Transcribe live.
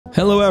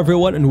Hello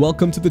everyone and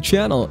welcome to the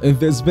channel. In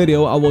this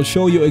video, I will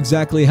show you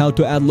exactly how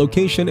to add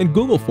location in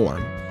Google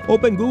Form.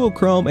 Open Google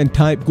Chrome and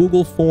type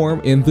Google Form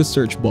in the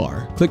search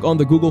bar. Click on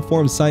the Google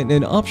Form Sign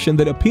In option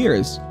that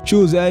appears.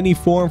 Choose any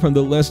form from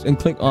the list and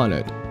click on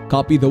it.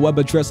 Copy the web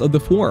address of the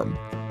form.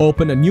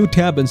 Open a new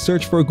tab and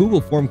search for Google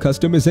Form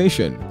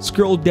Customization.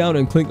 Scroll down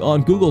and click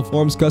on Google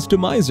Forms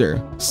Customizer.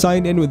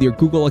 Sign in with your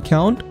Google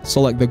account.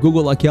 Select the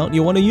Google account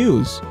you want to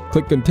use.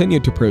 Click Continue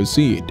to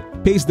proceed.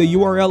 Paste the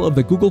URL of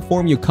the Google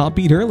form you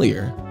copied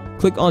earlier.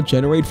 Click on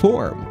Generate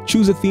Form.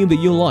 Choose a theme that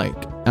you like.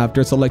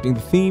 After selecting the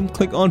theme,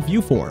 click on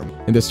View Form.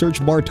 In the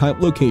search bar, type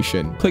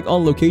Location. Click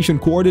on Location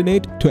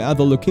Coordinate to add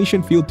the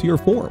location field to your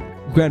form.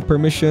 Grant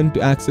permission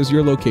to access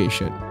your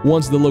location.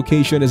 Once the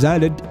location is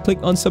added, click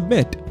on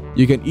Submit.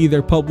 You can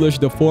either publish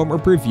the form or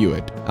preview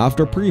it.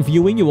 After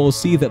previewing, you will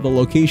see that the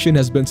location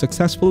has been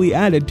successfully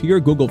added to your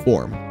Google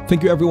form.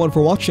 Thank you everyone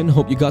for watching.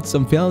 Hope you got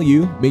some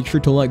value. Make sure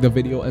to like the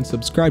video and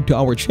subscribe to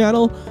our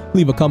channel.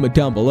 Leave a comment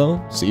down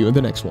below. See you in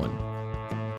the next one.